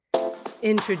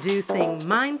Introducing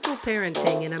Mindful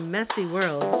Parenting in a Messy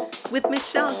World with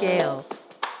Michelle Gale.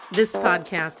 This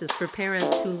podcast is for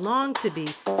parents who long to be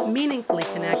meaningfully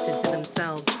connected to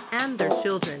themselves and their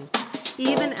children,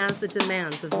 even as the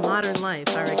demands of modern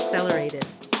life are accelerated.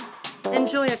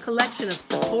 Enjoy a collection of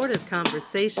supportive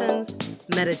conversations,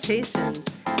 meditations,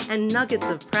 and nuggets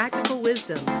of practical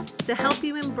wisdom to help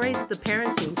you embrace the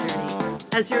parenting journey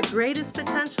as your greatest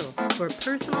potential for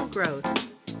personal growth.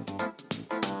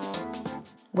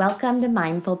 Welcome to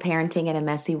Mindful Parenting in a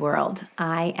Messy World.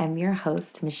 I am your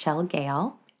host, Michelle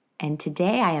Gale, and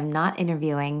today I am not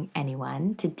interviewing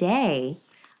anyone. Today,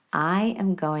 I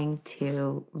am going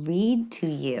to read to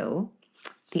you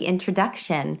the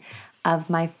introduction of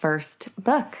my first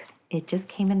book. It just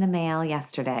came in the mail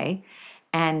yesterday,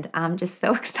 and I'm just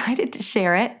so excited to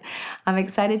share it. I'm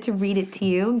excited to read it to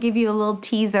you, give you a little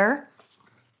teaser.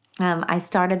 I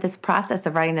started this process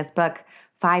of writing this book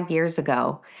 5 years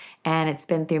ago, and it's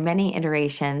been through many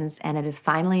iterations, and it is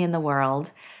finally in the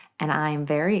world, and I am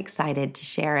very excited to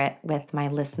share it with my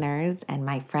listeners and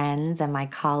my friends and my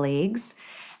colleagues,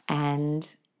 and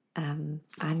I'm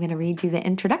going to read you the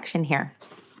introduction here.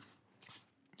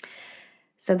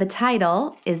 So the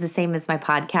title is the same as my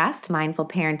podcast, Mindful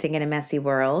Parenting in a Messy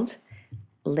World.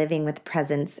 Living with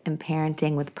Presence and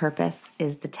Parenting with Purpose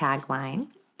is the tagline.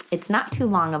 It's not too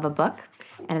long of a book,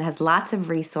 and it has lots of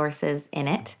resources in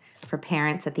it for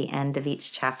parents at the end of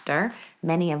each chapter,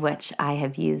 many of which I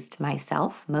have used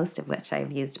myself, most of which I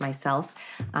have used myself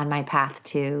on my path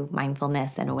to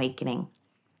mindfulness and awakening.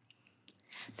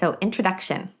 So,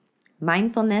 introduction,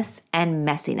 Mindfulness and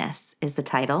Messiness is the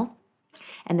title.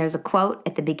 And there's a quote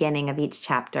at the beginning of each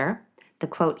chapter. The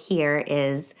quote here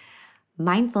is,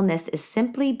 "Mindfulness is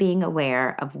simply being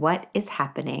aware of what is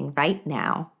happening right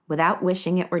now without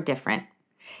wishing it were different.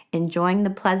 Enjoying the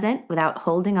pleasant without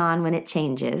holding on when it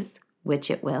changes,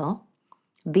 which it will.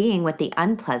 Being with the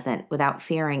unpleasant without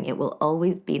fearing it will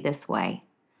always be this way,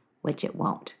 which it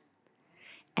won't."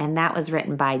 And that was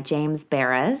written by James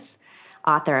Baraz,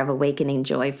 author of Awakening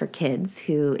Joy for Kids,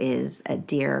 who is a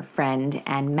dear friend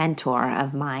and mentor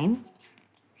of mine.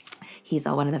 He's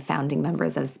one of the founding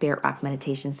members of Spirit Rock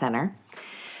Meditation Center.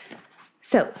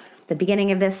 So the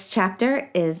beginning of this chapter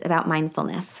is about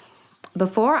mindfulness.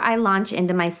 Before I launch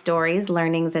into my stories,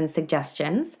 learnings, and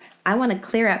suggestions, I want to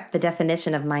clear up the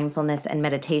definition of mindfulness and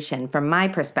meditation from my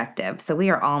perspective, so we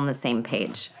are all on the same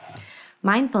page.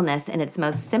 Mindfulness, in its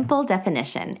most simple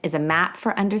definition, is a map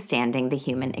for understanding the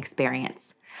human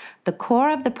experience. The core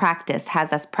of the practice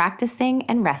has us practicing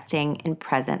and resting in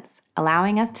presence,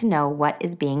 allowing us to know what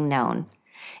is being known.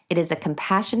 It is a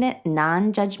compassionate,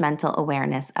 non-judgmental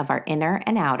awareness of our inner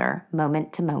and outer,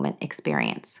 moment-to-moment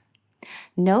experience.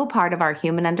 No part of our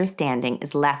human understanding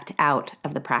is left out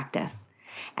of the practice.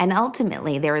 And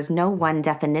ultimately, there is no one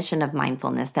definition of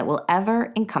mindfulness that will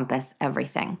ever encompass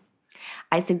everything.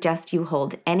 I suggest you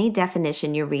hold any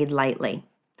definition you read lightly,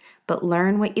 but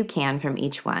learn what you can from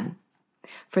each one.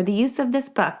 For the use of this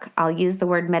book, I'll use the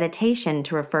word meditation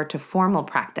to refer to formal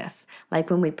practice, like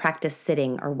when we practice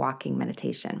sitting or walking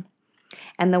meditation,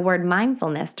 and the word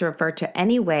mindfulness to refer to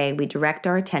any way we direct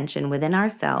our attention within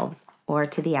ourselves or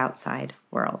to the outside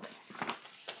world.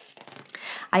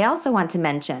 I also want to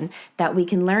mention that we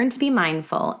can learn to be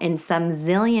mindful in some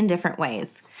zillion different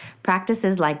ways.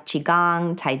 Practices like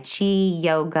Qigong, Tai Chi,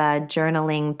 yoga,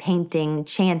 journaling, painting,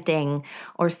 chanting,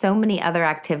 or so many other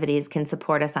activities can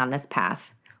support us on this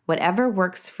path. Whatever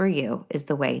works for you is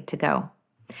the way to go.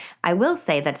 I will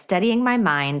say that studying my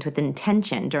mind with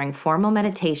intention during formal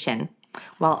meditation,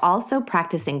 while also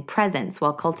practicing presence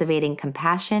while cultivating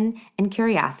compassion and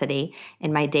curiosity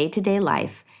in my day-to-day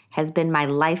life, has been my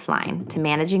lifeline to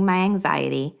managing my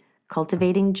anxiety,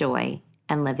 cultivating joy,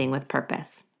 and living with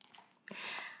purpose.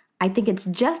 I think it's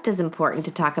just as important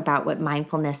to talk about what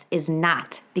mindfulness is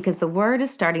not, because the word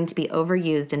is starting to be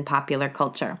overused in popular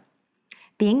culture.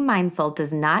 Being mindful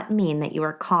does not mean that you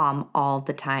are calm all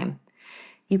the time.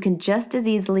 You can just as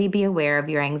easily be aware of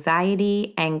your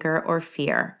anxiety, anger, or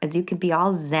fear as you could be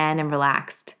all zen and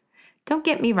relaxed. Don't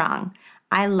get me wrong.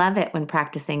 I love it when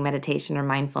practicing meditation or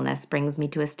mindfulness brings me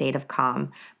to a state of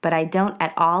calm, but I don't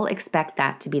at all expect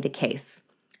that to be the case.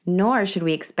 Nor should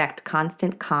we expect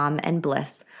constant calm and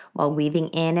bliss while weaving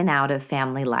in and out of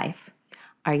family life.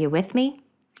 Are you with me?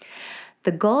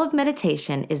 The goal of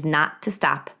meditation is not to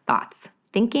stop thoughts.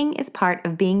 Thinking is part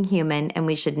of being human, and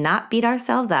we should not beat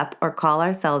ourselves up or call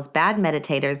ourselves bad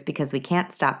meditators because we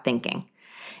can't stop thinking.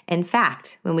 In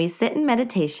fact, when we sit in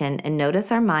meditation and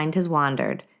notice our mind has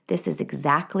wandered, this is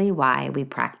exactly why we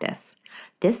practice.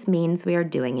 This means we are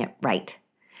doing it right.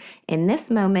 In this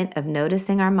moment of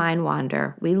noticing our mind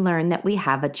wander, we learn that we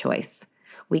have a choice.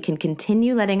 We can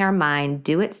continue letting our mind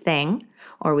do its thing,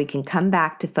 or we can come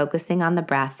back to focusing on the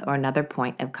breath or another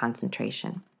point of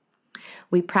concentration.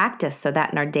 We practice so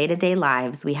that in our day-to-day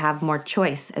lives, we have more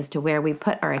choice as to where we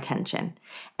put our attention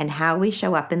and how we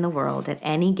show up in the world at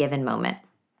any given moment.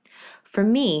 For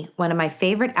me, one of my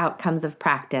favorite outcomes of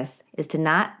practice is to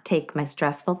not take my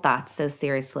stressful thoughts so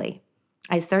seriously.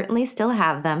 I certainly still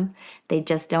have them, they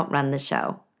just don't run the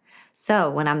show. So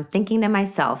when I'm thinking to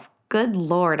myself, good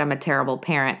Lord, I'm a terrible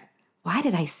parent, why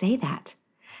did I say that?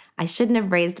 I shouldn't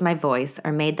have raised my voice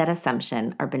or made that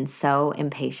assumption or been so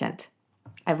impatient.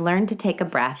 I've learned to take a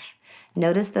breath,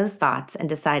 notice those thoughts, and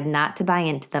decide not to buy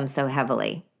into them so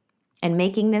heavily. In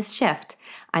making this shift,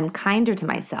 I'm kinder to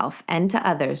myself and to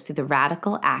others through the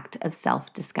radical act of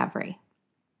self-discovery.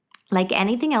 Like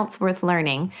anything else worth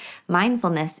learning,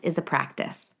 mindfulness is a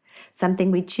practice,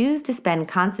 something we choose to spend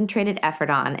concentrated effort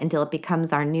on until it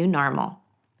becomes our new normal.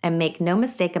 And make no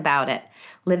mistake about it,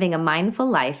 living a mindful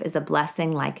life is a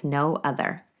blessing like no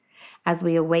other. As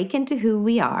we awaken to who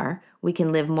we are, we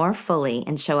can live more fully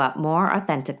and show up more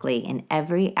authentically in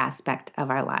every aspect of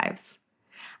our lives.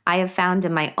 I have found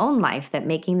in my own life that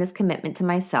making this commitment to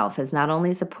myself has not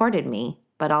only supported me,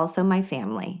 but also my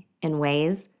family in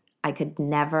ways I could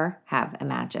never have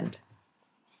imagined.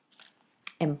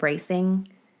 Embracing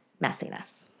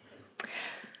messiness.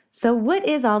 So what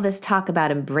is all this talk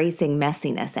about embracing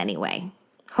messiness anyway?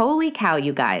 Holy cow,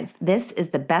 you guys, this is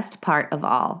the best part of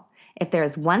all. If there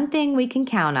is one thing we can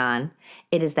count on,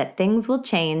 it is that things will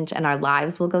change and our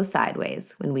lives will go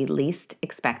sideways when we least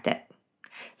expect it.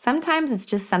 Sometimes it's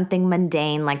just something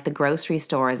mundane like the grocery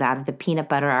store is out of the peanut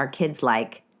butter our kids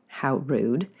like. How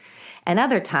rude. And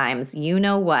other times, you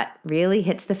know what, really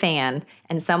hits the fan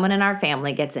and someone in our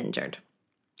family gets injured.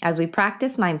 As we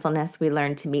practice mindfulness, we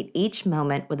learn to meet each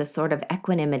moment with a sort of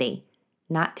equanimity,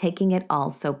 not taking it all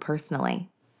so personally.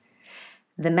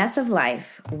 The mess of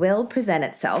life will present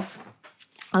itself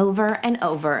over and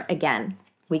over again.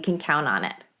 We can count on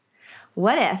it.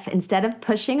 What if, instead of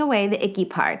pushing away the icky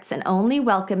parts and only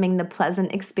welcoming the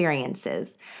pleasant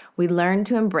experiences, we learn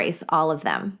to embrace all of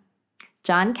them?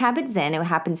 Jon Kabat-Zinn, who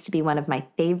happens to be one of my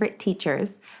favorite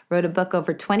teachers, wrote a book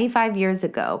over 25 years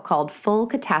ago called Full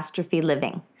Catastrophe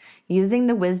Living, Using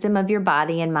the Wisdom of Your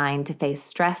Body and Mind to Face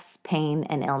Stress, Pain,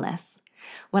 and Illness.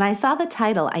 When I saw the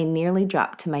title, I nearly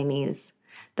dropped to my knees.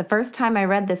 The first time I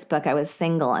read this book, I was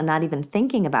single and not even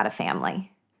thinking about a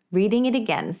family. Reading it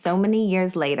again so many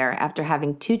years later after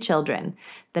having 2 children,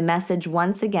 the message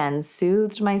once again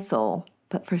soothed my soul,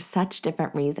 but for such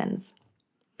different reasons.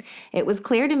 It was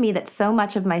clear to me that so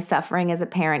much of my suffering as a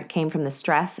parent came from the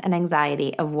stress and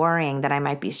anxiety of worrying that I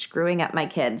might be screwing up my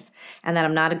kids and that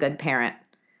I'm not a good parent.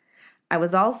 I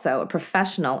was also a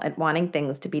professional at wanting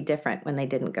things to be different when they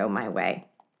didn't go my way.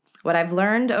 What I've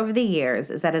learned over the years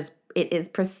is that it is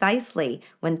precisely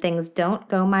when things don't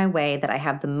go my way that I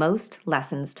have the most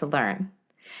lessons to learn.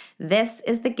 This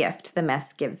is the gift the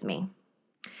mess gives me.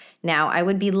 Now, I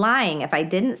would be lying if I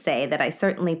didn't say that I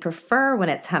certainly prefer when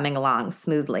it's humming along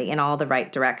smoothly in all the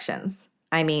right directions.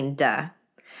 I mean, duh.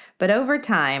 But over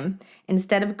time,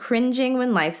 instead of cringing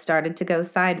when life started to go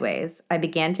sideways, I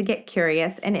began to get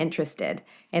curious and interested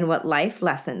in what life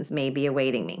lessons may be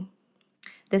awaiting me.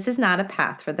 This is not a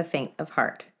path for the faint of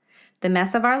heart. The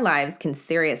mess of our lives can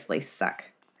seriously suck.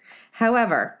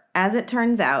 However, as it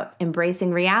turns out,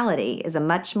 embracing reality is a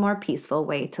much more peaceful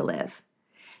way to live.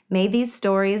 May these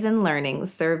stories and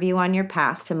learnings serve you on your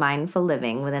path to mindful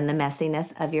living within the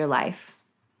messiness of your life.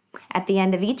 At the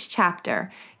end of each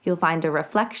chapter, you'll find a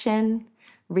reflection,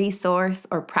 resource,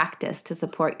 or practice to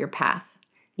support your path.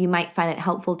 You might find it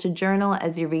helpful to journal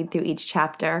as you read through each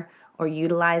chapter or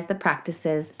utilize the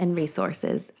practices and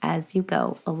resources as you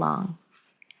go along.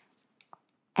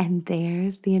 And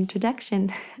there's the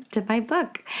introduction to my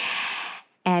book.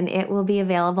 And it will be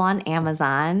available on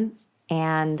Amazon.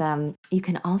 And you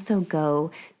can also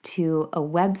go to a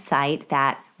website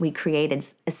that we created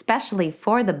especially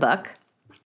for the book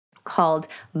called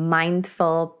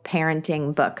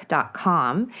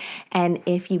mindfulparentingbook.com. And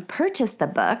if you purchase the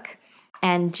book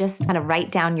and just kind of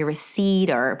write down your receipt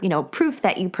or, proof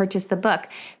that you purchased the book,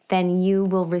 then you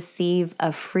will receive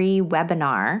a free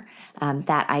webinar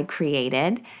that I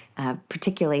created,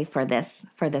 particularly for this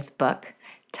book,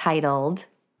 titled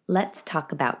Let's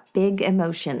Talk About Big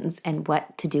Emotions and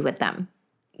What to Do with Them.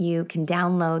 You can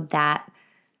download that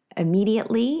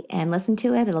immediately and listen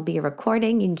to it. It'll be a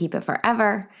recording. You can keep it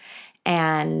forever.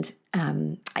 And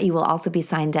you will also be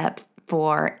signed up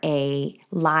for a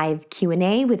live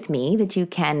Q&A with me that you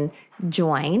can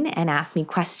join and ask me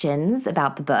questions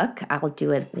about the book. I'll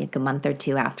do it like a month or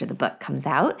two after the book comes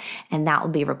out, and that will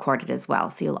be recorded as well.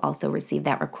 So you'll also receive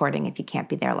that recording if you can't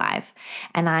be there live.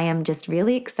 And I am just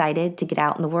really excited to get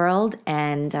out in the world,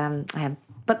 and I have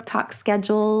book talk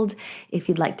scheduled. If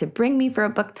you'd like to bring me for a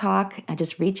book talk,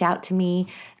 just reach out to me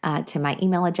to my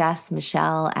email address,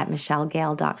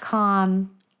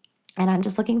 michelle@michellegale.com. And I'm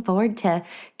just looking forward to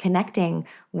connecting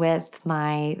with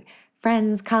my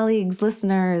friends, colleagues,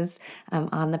 listeners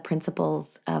on the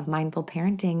principles of mindful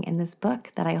parenting in this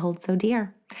book that I hold so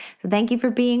dear. So thank you for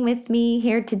being with me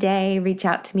here today. Reach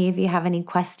out to me if you have any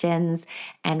questions,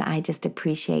 and I just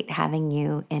appreciate having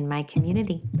you in my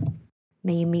community.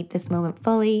 May you meet this moment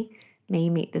fully. May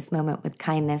you meet this moment with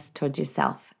kindness towards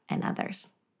yourself and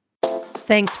others.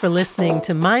 Thanks for listening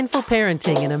to Mindful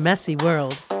Parenting in a Messy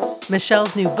World.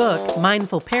 Michelle's new book,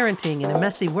 Mindful Parenting in a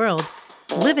Messy World,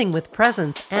 Living with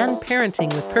Presence and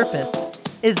Parenting with Purpose,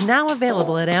 is now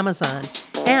available at Amazon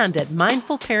and at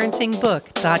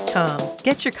mindfulparentingbook.com.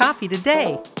 Get your copy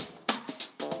today.